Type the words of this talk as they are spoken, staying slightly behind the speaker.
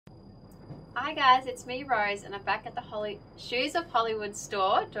Hi guys, it's me Rose and I'm back at the Shoes of Hollywood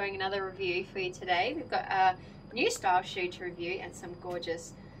store doing another review for you today. We've got a new style shoe to review and some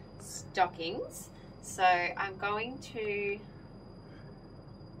gorgeous stockings. So I'm going to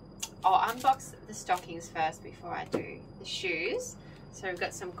unbox the stockings first before I do the shoes. So we've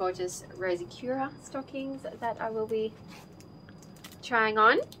got some gorgeous Rosy Cura stockings that I will be trying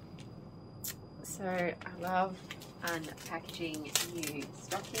on. So I love unpackaging new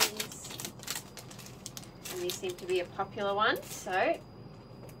stockings. And these seem to be a popular one, so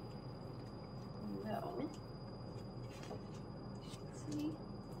we'll see.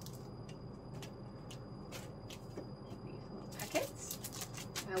 Packets.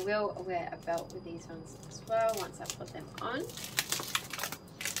 I will wear a belt with these ones as well once I put them on.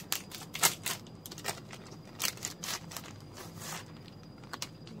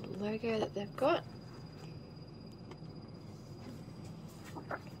 The logo that they've got.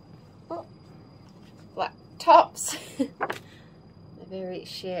 Black tops. They're very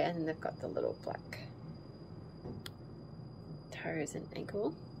sheer and they've got the little black toes and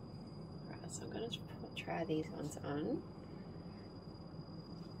ankle. Right, so I'm going to try these ones on.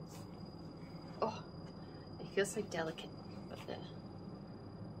 Oh, they feel so delicate, but they're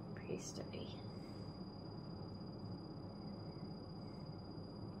pretty sturdy.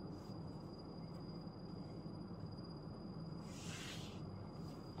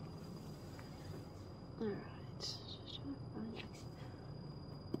 Alright, just trying to find it.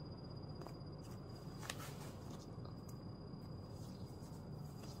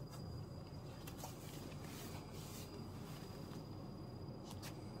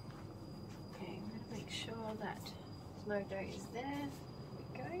 Okay, I'm going to make sure that logo is there.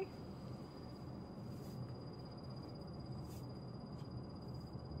 There we go.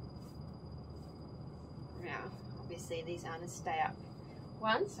 Now, obviously these aren't a stay up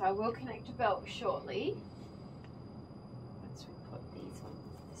one, so I will connect a belt shortly once we put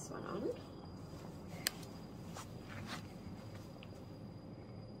this one on.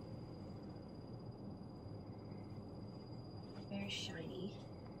 Very shiny.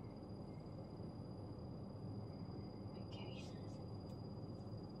 Okay.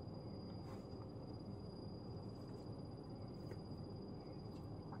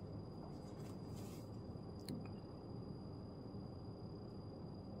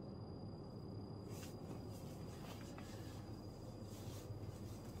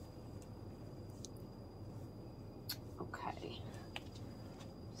 Okay,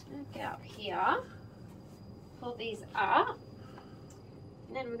 just going to get up here, pull these up,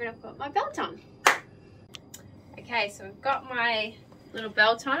 and then we're going to put my belt on. Okay, so we've got my little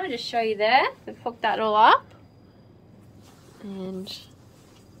belt on. I'll just show you there. We've hooked that all up, and just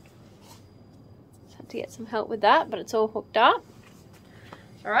had to get some help with that, but it's all hooked up.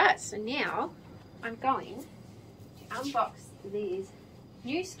 Alright, so now I'm going to unbox these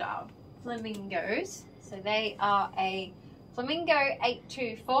new style Flamingos. So they are a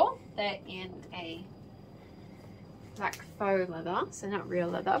Flamingo-824. They're in a black faux leather, so not real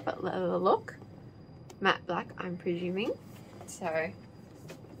leather, but leather look. Matte black, I'm presuming. So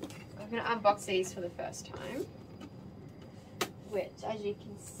I'm going to unbox these for the first time. Which, as you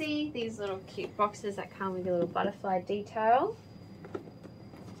can see, these little cute boxes that come with a little butterfly detail.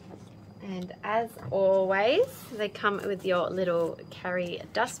 And as always, they come with your little carry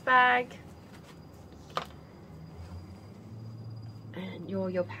dust bag. And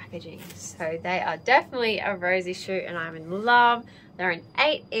your packaging. So they are definitely a Rosy shoe and I'm in love. They're an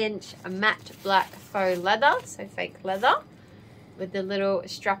 8-inch matte black faux leather, so fake leather, with the little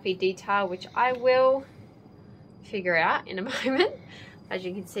strappy detail, which I will figure out in a moment. As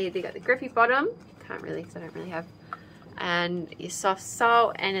you can see, they got the grippy bottom. Can't really, because I don't really have. And your soft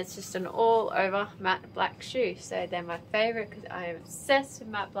sole, and it's just an all over matte black shoe. So they're my favorite because I am obsessed with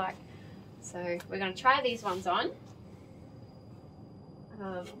matte black. So we're going to try these ones on.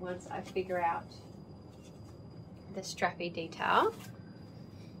 Once I figure out the strappy detail,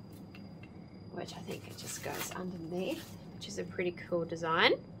 which I think it just goes underneath, which is a pretty cool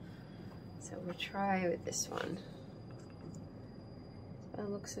design. So we'll try with this one. By the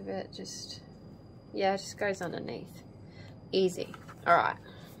looks of it, just, yeah, it just goes underneath. Easy. All right.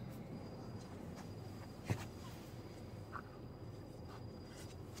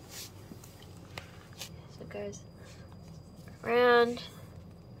 So it goes around.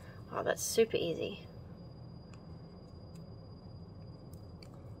 Oh, that's super easy.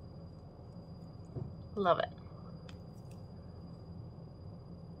 Love it.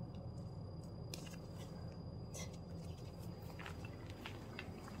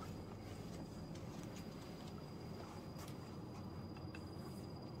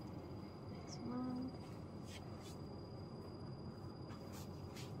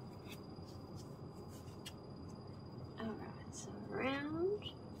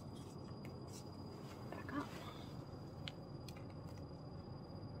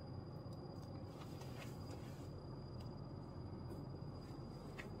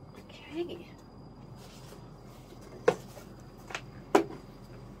 Okay.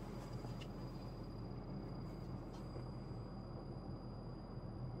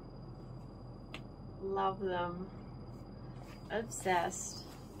 Love them. Obsessed.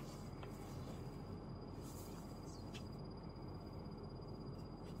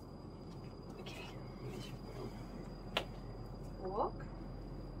 Okay. Walk.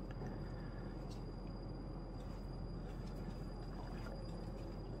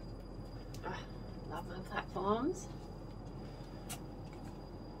 Oh, love my platforms.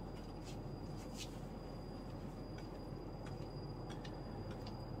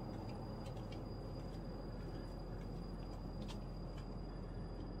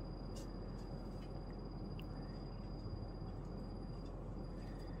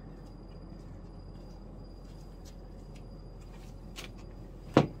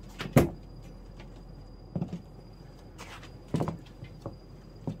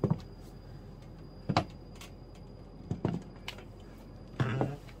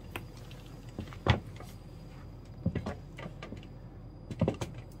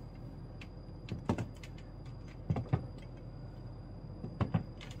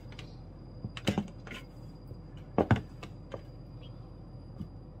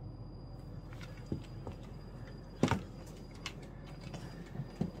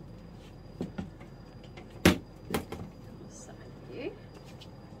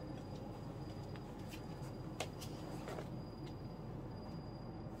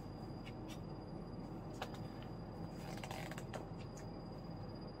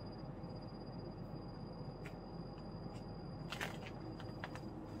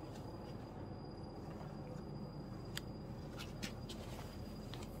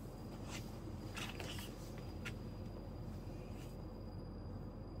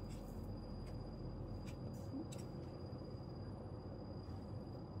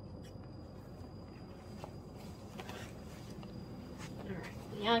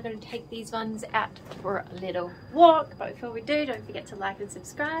 Now I'm going to take these ones out for a little walk, but before we do, don't forget to like and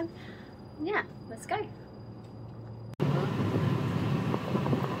subscribe. Yeah, let's go.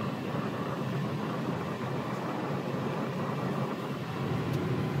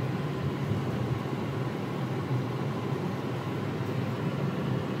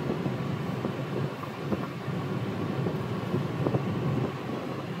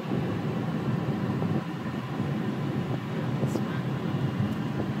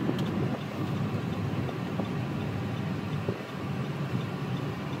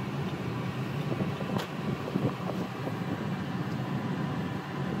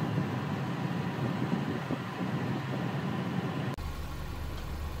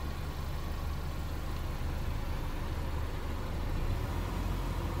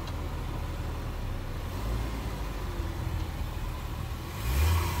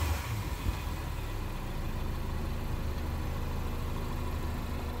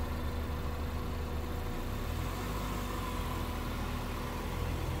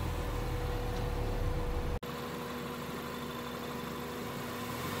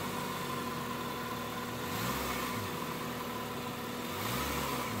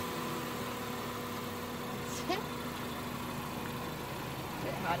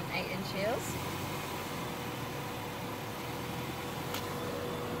 About an 8-inch heels.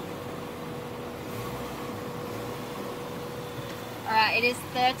 Alright, it is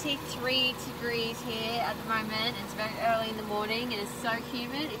 33 degrees here at the moment. It's very early in the morning. It is so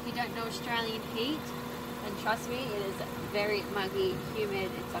humid. If you don't know Australian heat, then trust me, it is very muggy,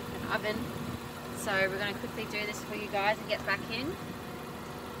 humid. It's like an oven. So we're going to quickly do this for you guys and get back in,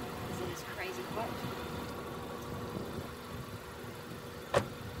 because it is crazy hot.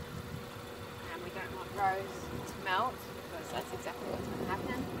 To melt, because that's exactly what's going to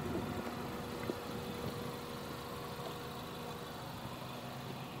happen.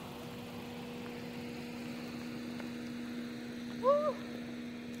 Woo.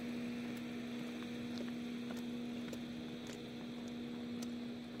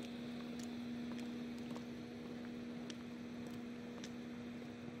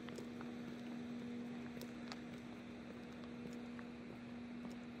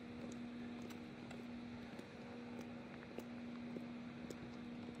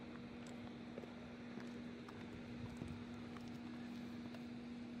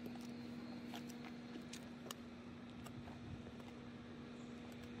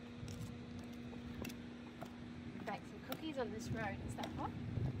 On this road, is that hot?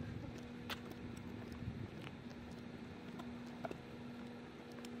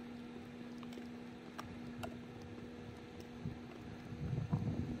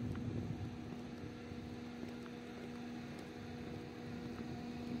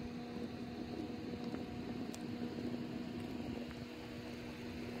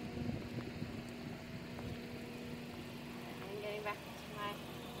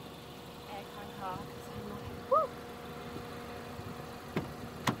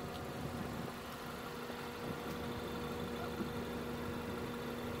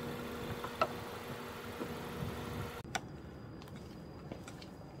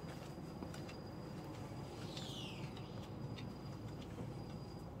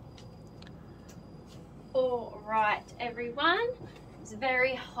 right, everyone. It's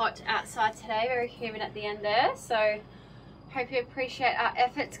very hot outside today, very humid at the end there, so hope you appreciate our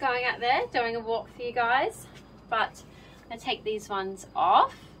efforts going out there, doing a walk for you guys. But I'm going to take these ones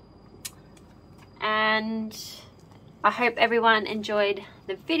off, and I hope everyone enjoyed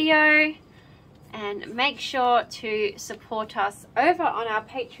the video, and make sure to support us over on our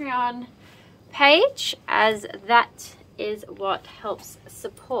Patreon page, as that is what helps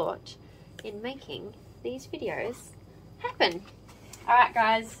support in making these videos happen. Alright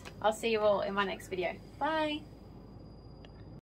guys, I'll see you all in my next video. Bye!